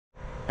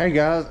Hey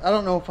guys, I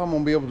don't know if I'm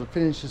gonna be able to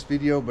finish this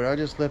video, but I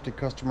just left a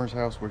customer's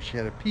house where she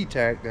had a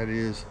P-tac that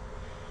is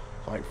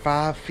like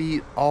 5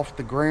 feet off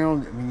the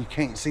ground. I mean, you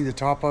can't see the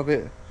top of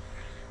it.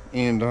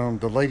 And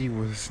the lady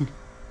was,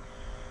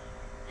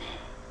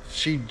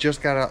 she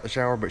just got out the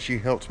shower, but she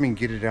helped me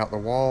get it out the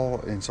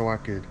wall, and so I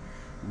could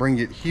bring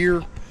it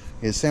here.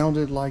 It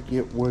sounded like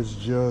it was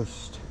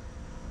just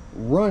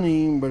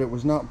running, but it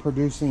was not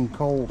producing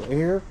cold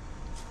air.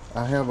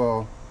 I have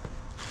a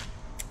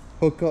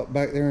hookup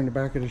back there in the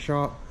back of the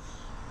shop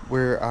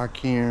where I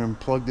can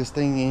plug this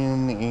thing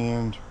in,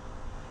 and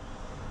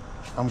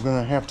I'm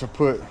gonna have to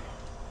put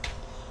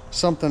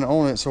something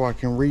on it so I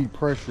can read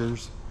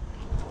pressures.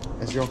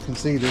 As y'all can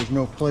see, there's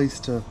no place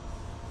to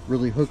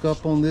really hook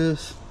up on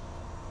this.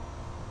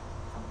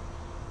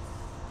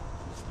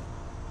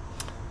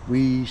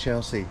 We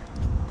shall see.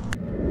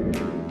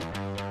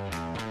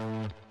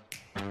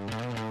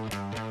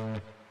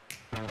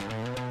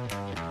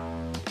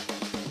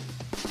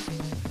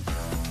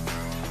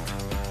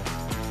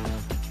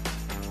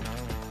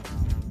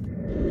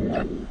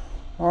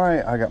 All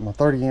right, I got my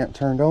 30 amp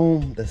turned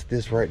on. That's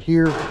this right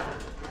here.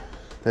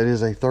 That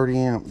is a 30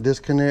 amp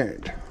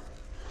disconnect.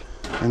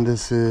 And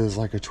this is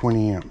like a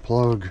 20 amp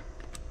plug.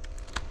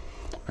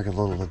 Like a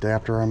little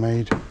adapter I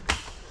made.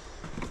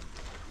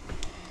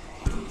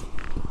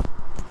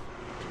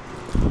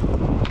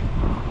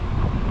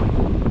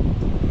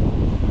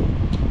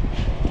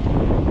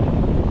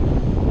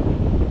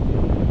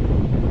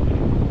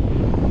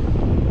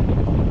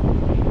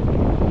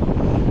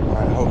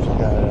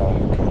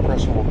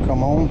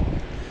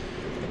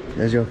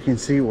 As y'all can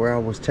see where I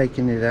was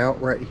taking it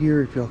out right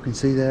here, if y'all can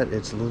see that,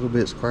 it's a little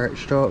bit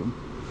scratched up.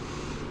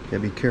 Gotta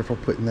be careful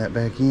putting that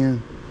back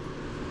in.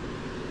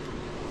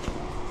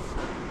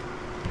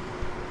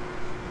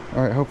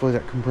 All right, hopefully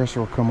that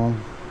compressor will come on.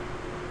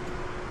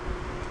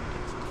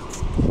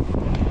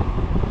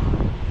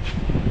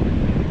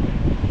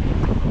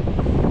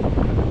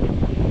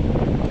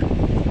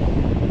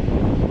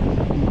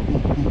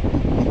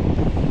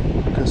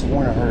 Because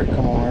when I heard it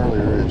come on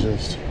earlier, it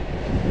just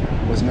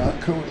was not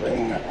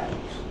cooling.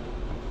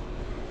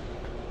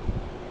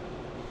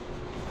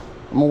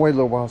 I'm gonna wait a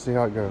little while, see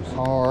how it goes.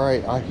 All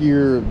right, I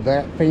hear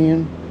that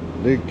fan,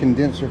 the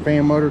condenser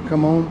fan motor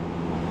come on,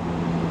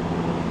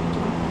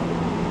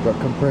 but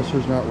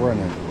compressor's not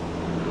running.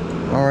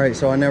 All right,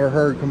 so I never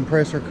heard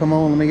compressor come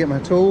on. Let me get my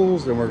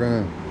tools and we're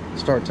gonna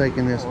start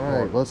taking this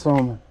apart.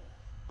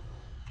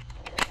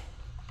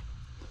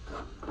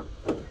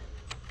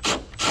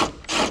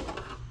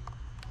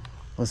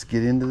 Let's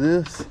get into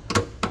this.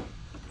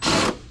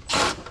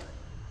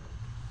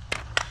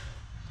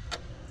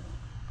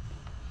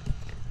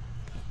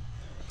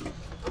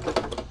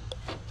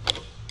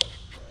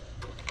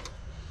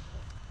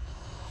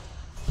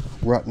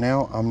 Right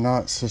now, I'm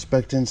not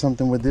suspecting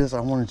something with this. I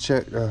want to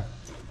check. I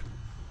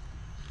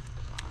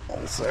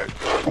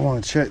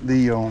want to check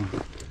the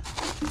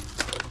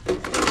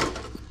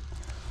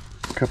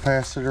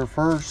capacitor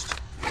first.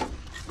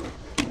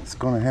 It's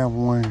going to have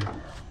one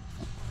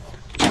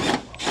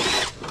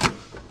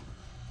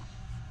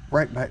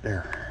right back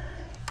there.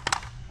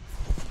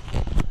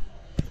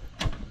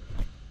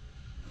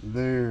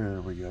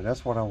 There we go.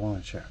 That's what I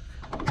want to check.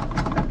 All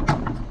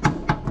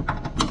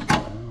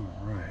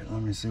right.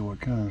 Let me see what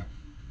kind of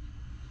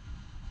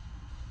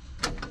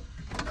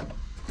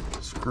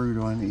screw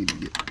do I need to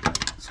get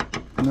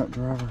nut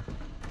driver.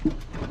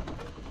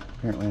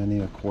 Apparently I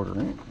need a 1/4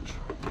 inch.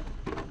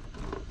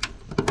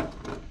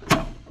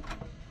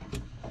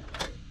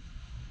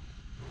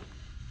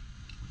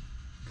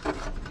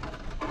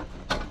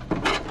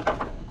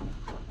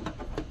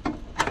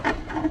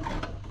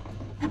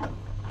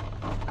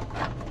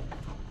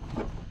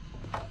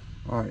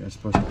 All right, it's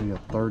supposed to be a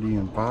 30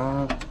 and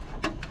 5.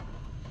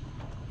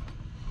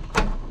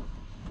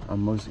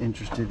 I'm most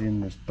interested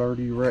in this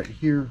 30 right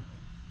here.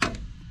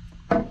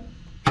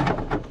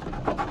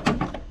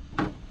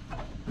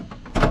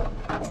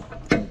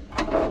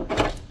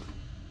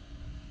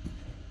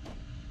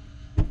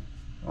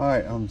 All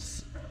right,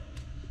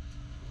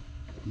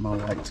 my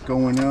light's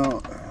going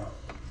out.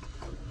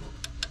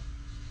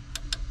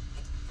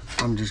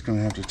 I'm just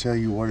gonna have to tell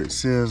you what it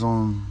says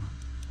on.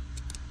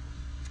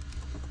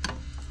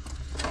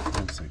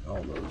 Looks like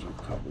all those are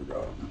covered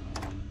up.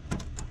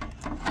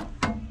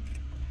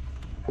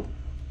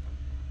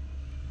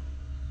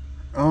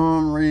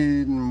 I'm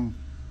reading.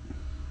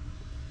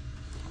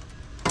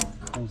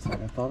 One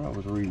second, I thought I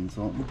was reading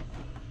something.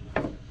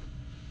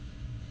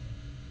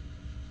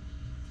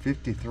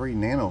 53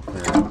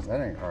 nanofarads. That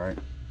ain't right.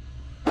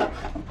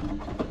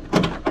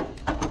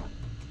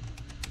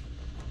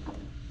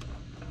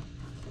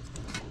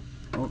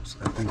 Oops,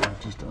 I think I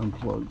just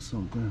unplugged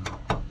something.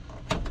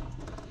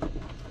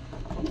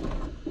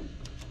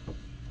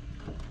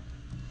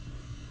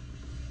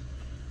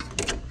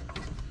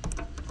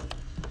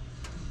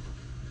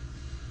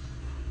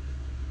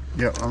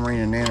 Yep, I'm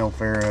reading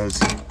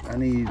nanofarads. I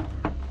need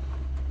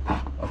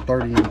a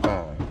 30 and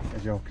 5.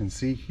 As y'all can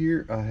see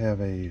here, I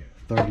have a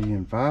 30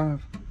 and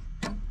 5.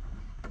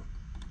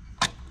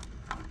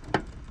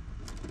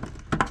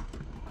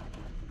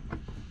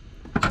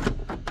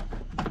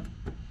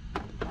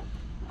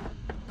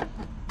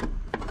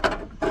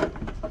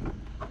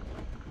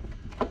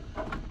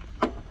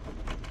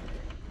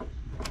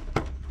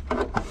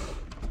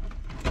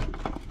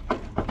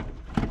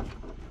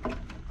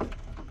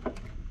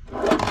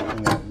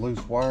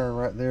 loose wire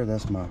right there,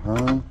 that's my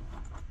Herm.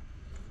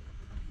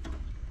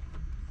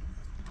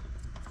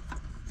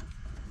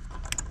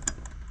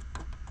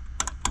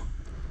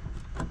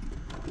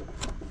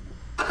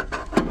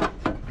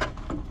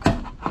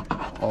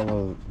 All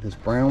of this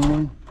brown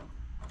one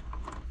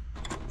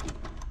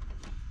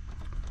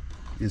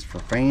is for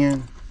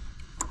fan.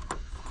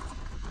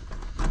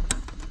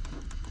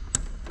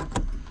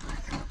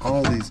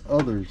 All these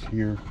others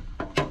here,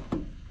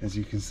 as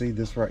you can see,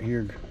 this right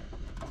here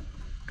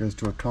goes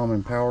to a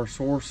common power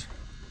source.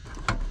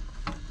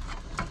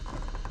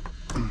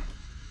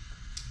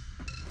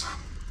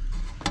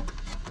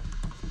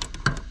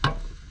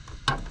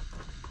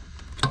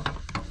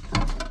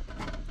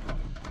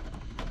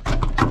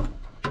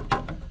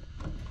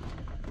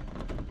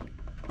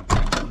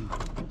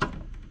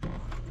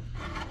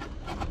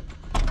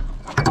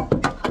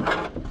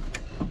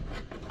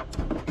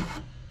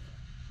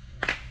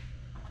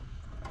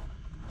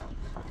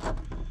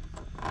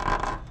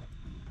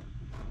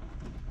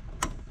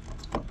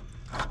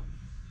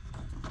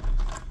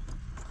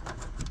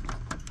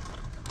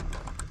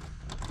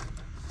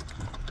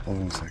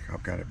 Hold on a sec,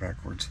 I've got it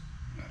backwards.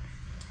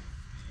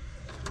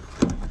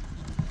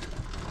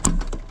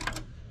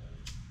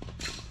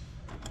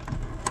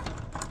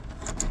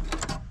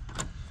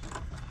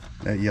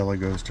 That yellow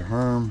goes to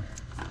Herm.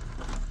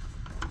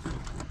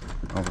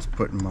 I was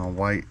putting my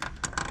white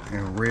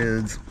and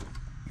reds,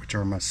 which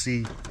are my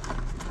C,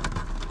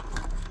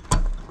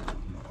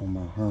 on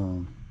my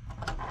Herm.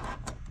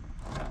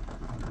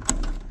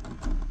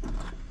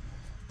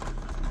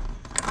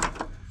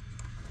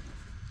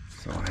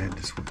 So I had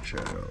to switch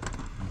that up.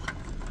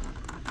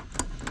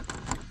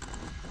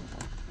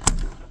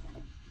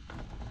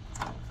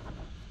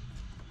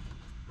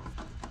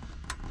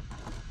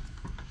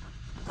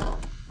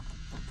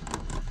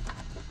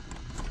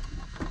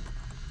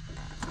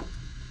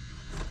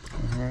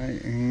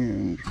 Alright,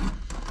 and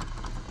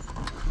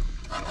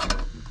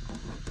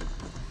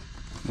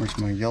where's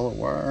my yellow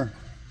wire?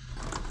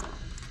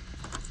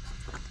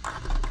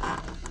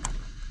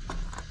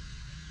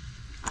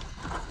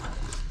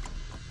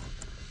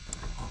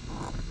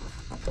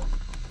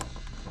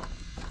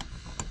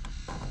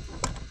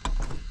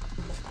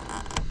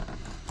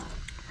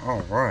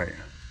 All right,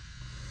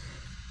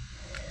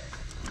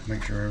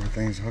 make sure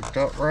everything's hooked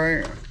up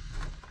right.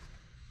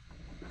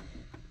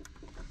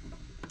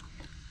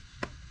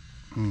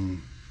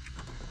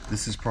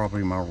 This is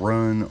probably my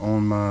run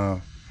on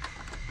my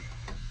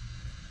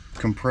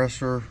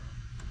compressor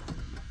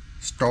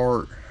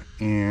start,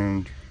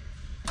 and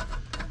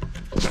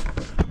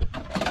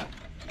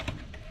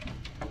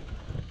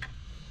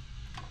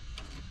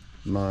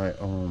my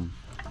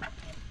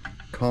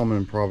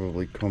common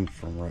probably comes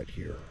from right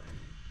here.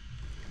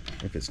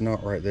 If it's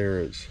not right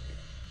there, it's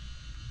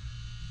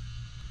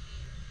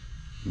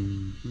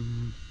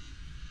I'm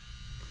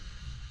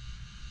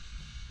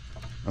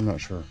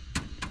not sure,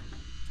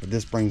 but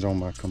this brings on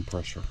my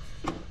compressor.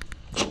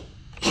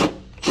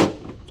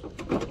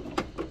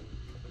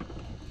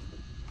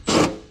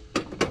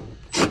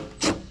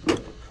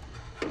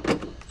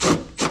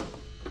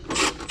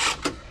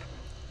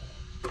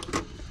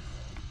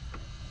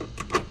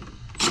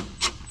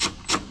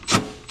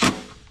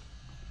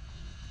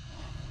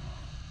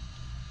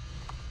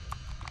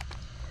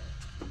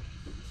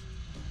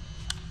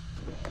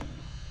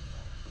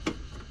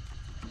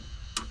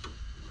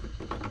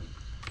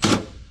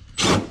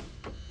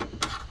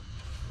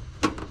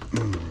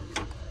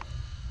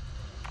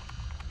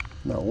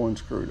 That one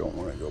screw don't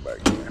want to go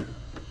back in.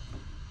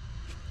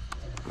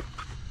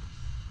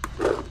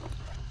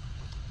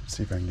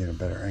 See if I can get a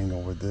better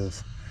angle with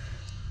this.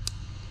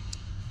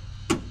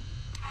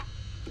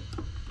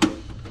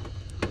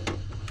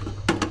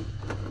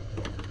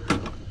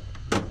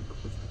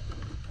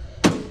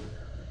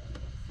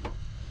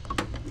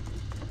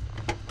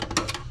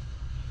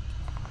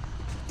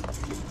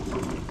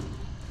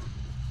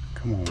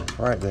 Come on,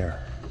 right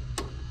there.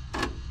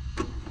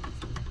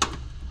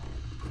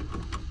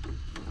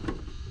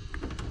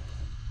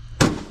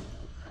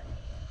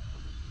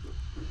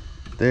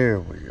 There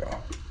we go.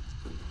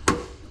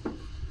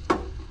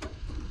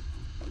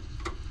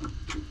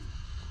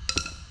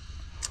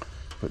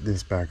 Put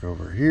this back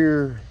over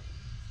here.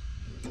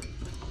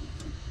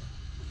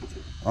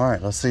 All right,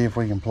 let's see if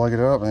we can plug it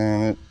up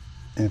and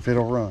if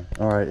it'll run.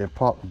 All right, it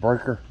popped the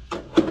breaker.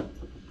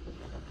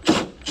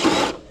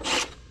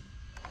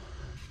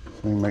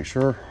 Let me make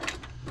sure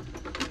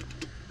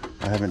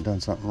I haven't done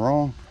something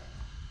wrong.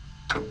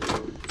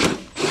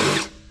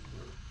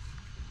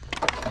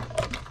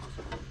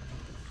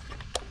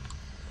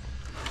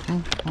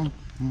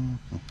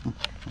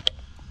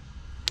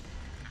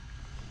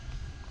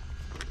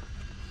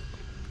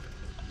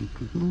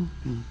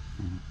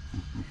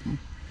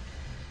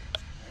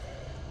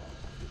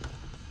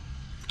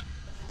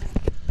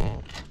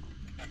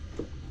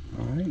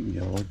 Alright,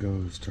 yellow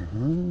goes to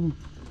her,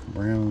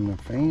 brown the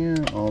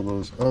fan, all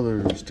those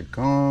others to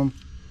come.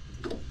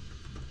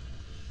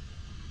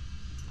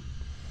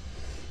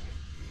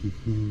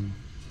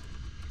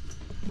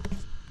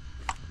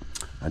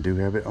 I do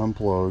have it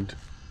unplugged.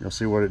 You'll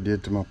see what it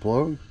did to my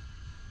plug.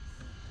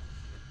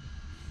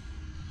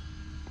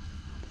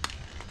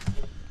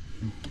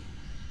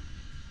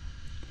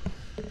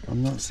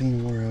 I'm not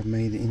seeing where I've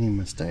made any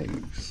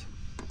mistakes.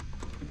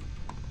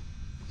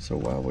 So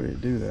why would it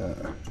do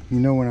that?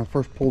 You know, when I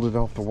first pulled it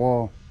off the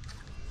wall,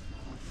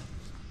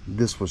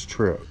 this was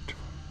tripped.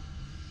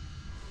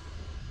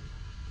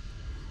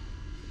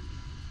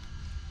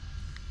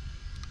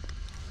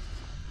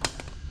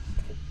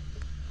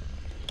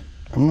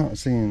 I'm not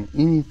seeing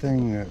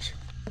anything that's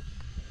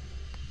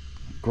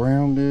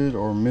grounded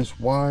or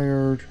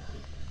miswired.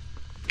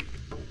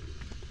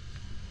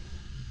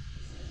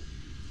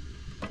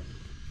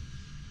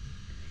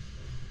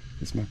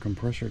 Is my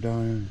compressor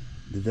dying?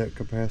 Did that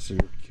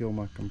capacitor kill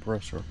my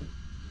compressor?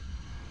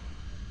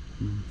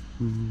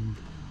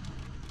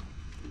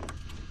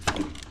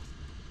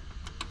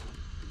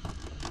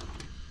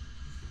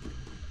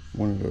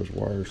 One of those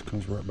wires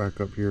comes right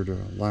back up here to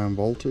line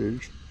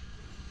voltage.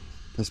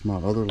 That's my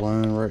other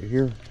line right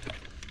here.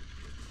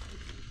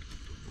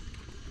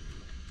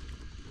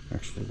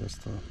 Actually, that's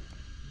the...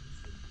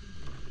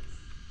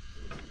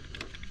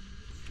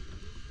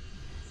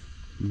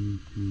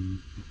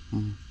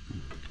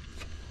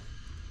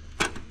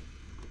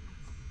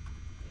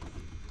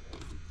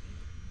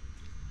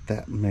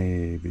 That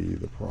may be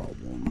the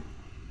problem.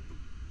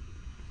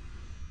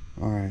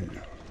 All right.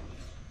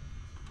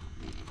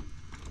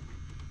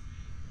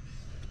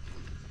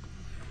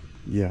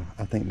 Yeah,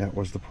 I think that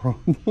was the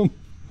problem.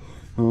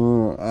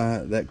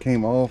 That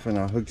came off and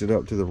I hooked it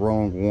up to the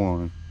wrong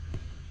one.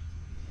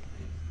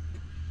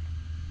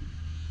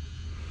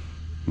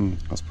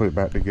 Let's put it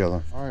back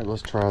together. All right,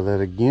 let's try that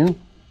again.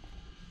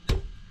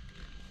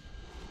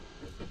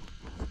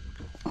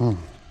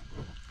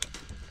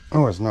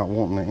 Oh, it's not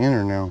wanting to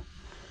enter now.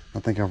 I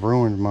think I've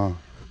ruined my...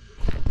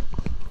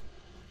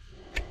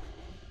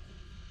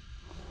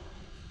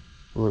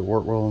 Will it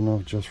work well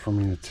enough just for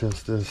me to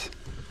test this?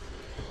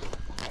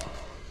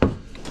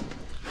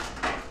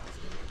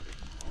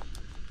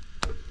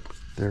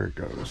 There it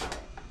goes.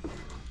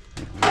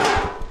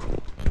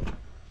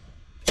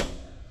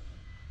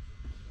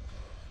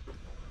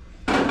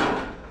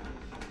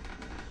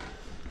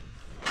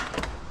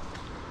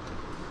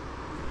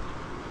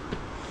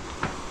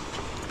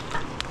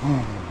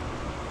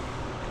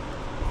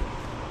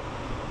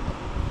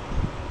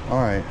 All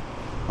right,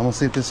 I'm gonna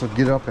see if this will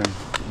get up and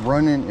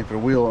running. If it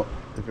will,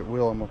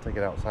 I'm gonna take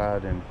it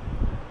outside and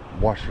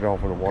wash it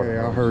off with a water.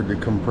 Okay, I heard the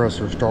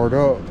compressor start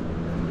up,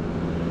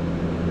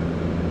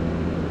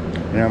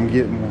 and I'm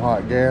getting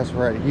hot gas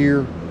right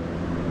here.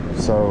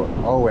 So,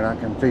 oh, and I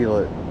can feel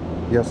it.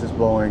 Yes, it's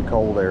blowing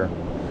cold air.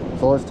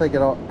 So let's take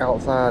it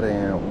outside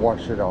and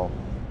wash it off.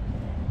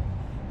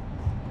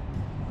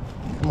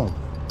 Come on.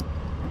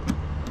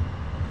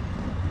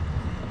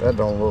 That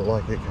don't look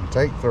like it can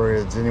take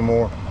threads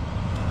anymore.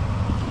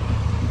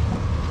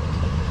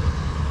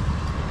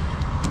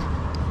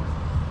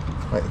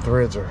 Like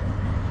threads are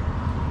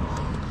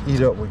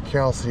eat up with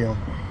calcium.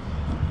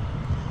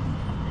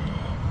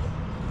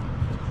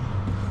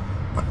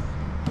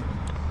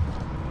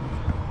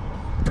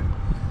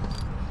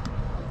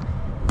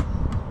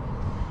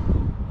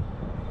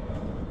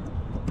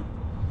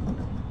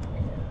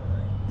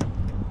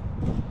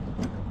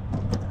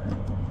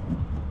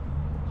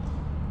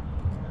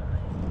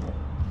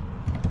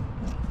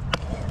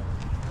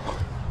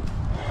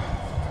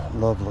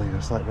 Lovely.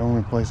 It's like the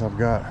only place I've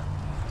got.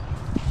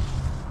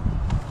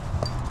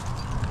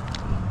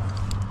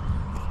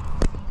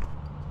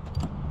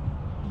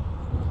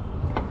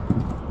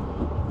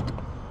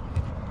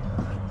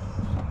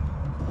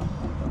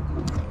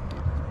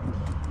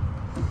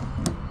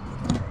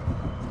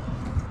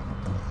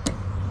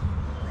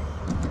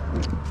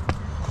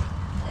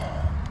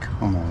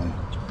 Come on.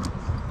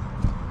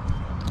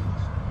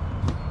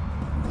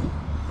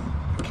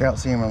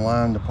 Calcium and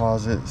lime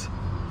deposits.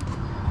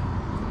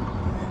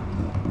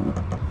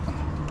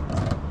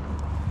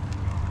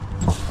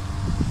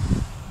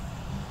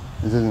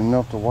 Is it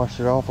enough to wash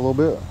it off a little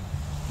bit?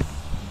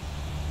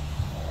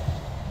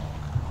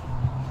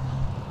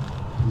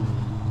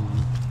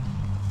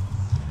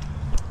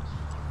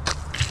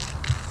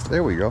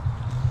 There we go.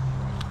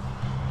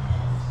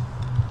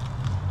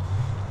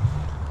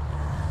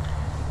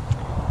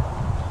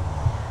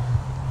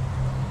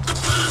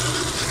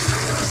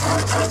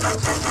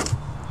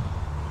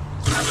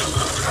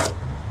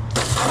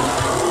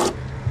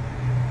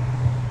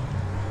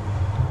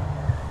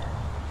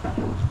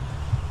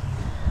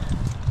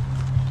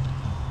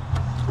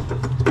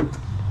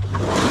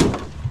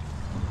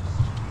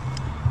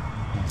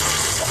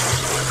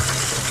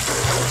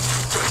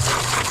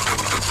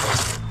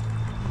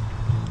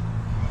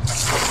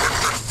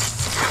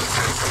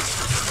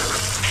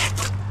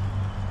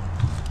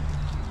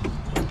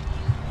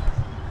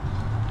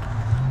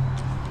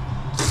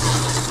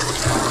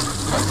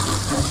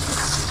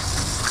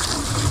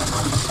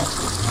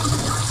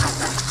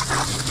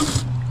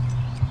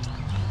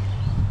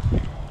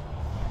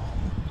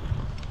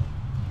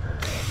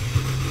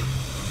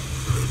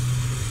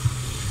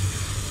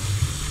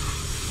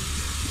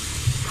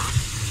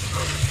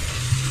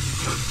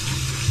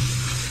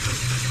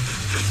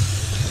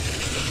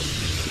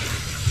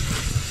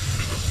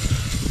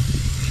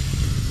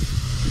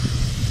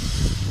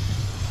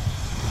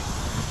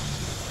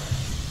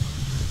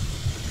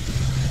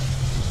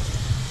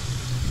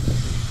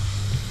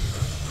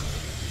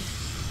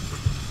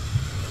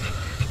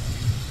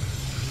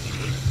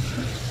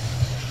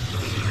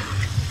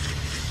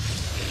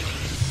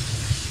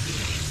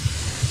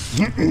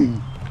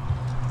 That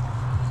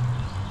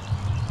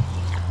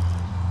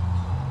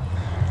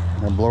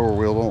blower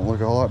wheel don't look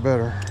a whole lot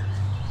better.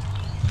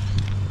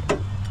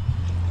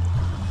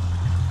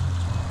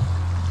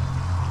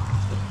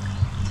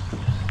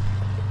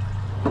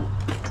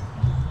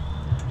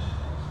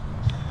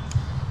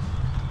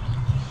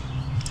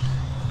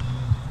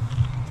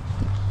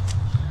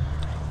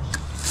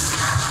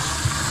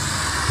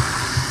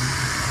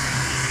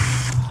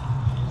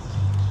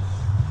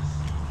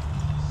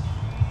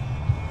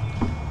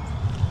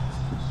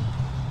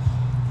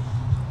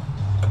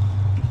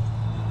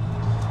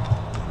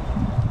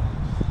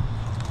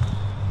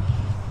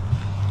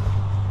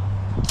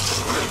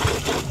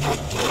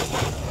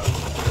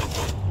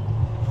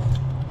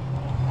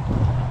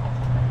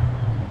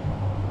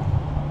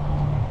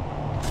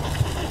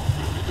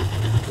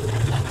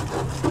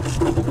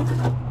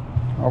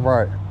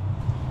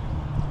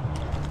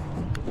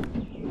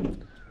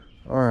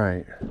 All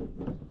right,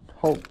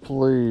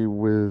 hopefully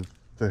with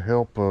the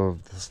help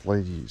of this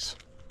lady's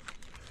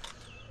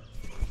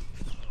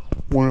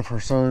one of her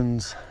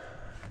sons,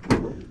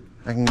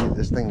 I can get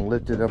this thing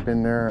lifted up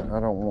in there. I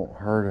don't want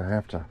her to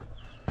have to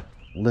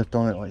lift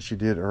on it like she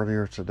did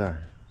earlier today.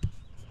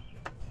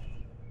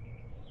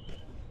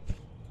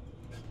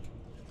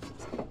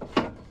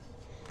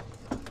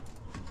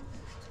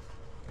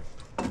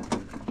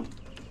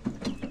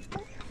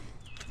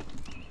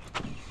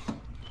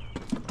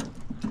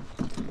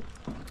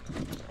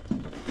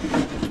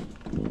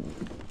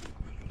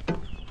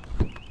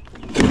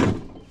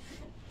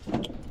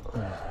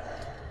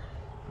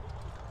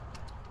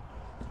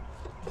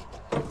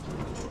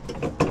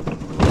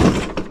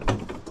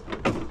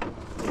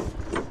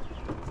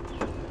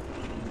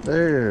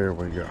 There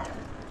we go.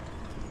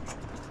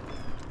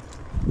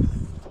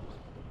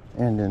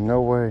 And in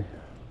no way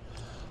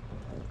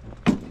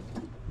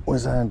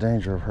was I in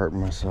danger of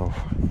hurting myself.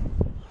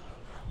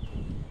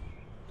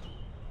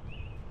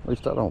 At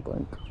least I don't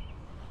think.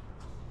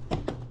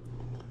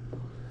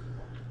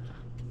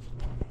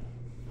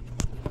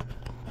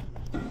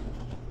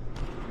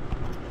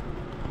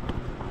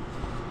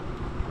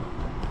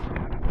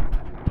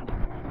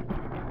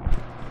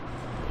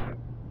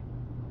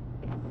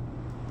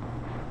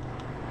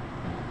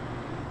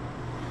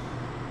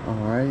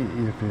 Alright,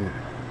 if it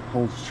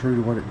holds true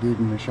to what it did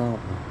in the shop,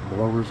 the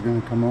blower's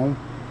going to come on,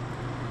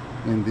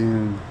 and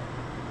then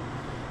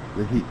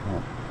the heat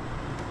pump.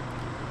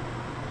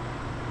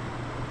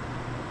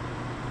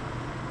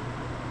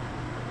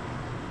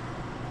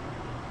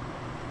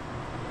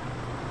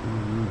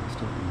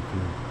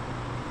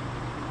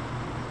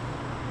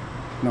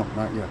 No,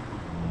 not yet.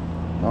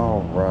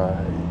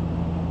 Alright.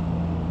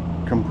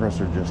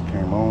 Compressor just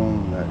came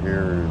on. That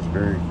air is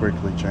very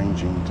quickly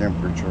changing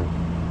temperature.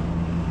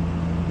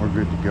 We're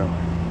good to go.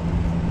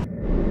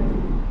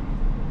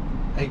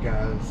 Hey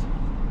guys,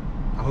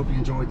 I hope you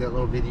enjoyed that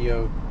little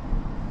video.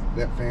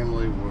 That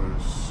family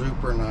was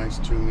super nice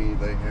to me.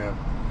 They have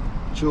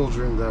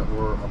children that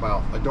were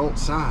about adult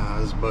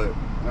size, but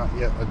not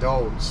yet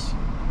adults.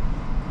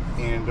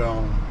 And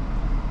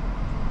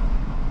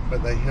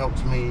but they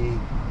helped me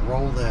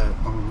roll that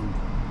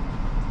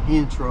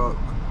hand truck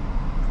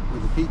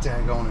with the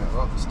P-tac on it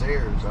up the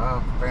stairs.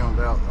 I found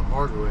out the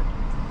hard way.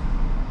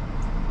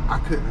 I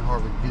couldn't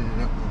hardly get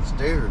it up the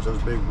stairs.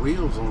 Those big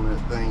wheels on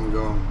that thing,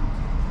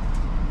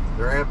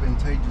 they're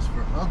advantageous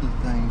for other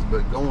things,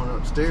 but going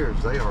upstairs,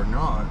 they are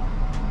not.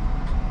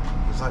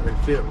 It's like they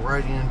fit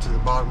right into the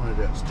bottom of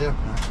that step,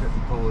 and I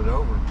couldn't pull it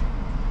over.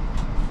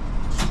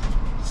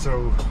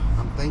 So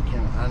I'm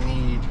thinking I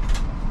need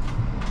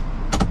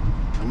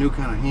a new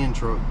kind of hand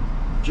truck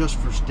just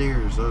for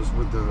stairs. Those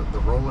with the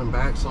rolling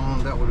backs on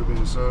them, that would have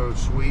been so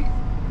sweet.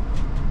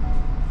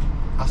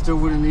 I still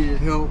would have needed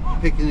help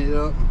picking it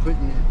up and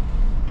putting it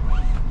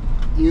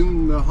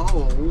in the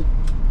hole,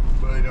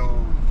 but I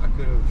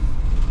could have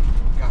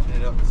gotten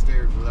it up the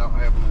stairs without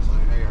having to say,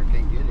 hey, I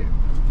can't get it,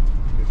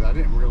 because I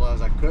didn't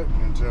realize I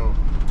couldn't until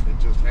it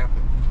just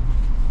happened.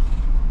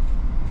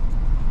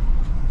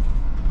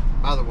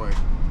 By the way,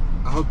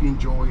 I hope you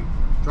enjoy.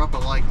 Drop a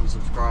like and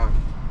subscribe,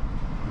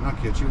 and I'll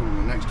catch you on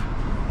the next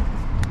one.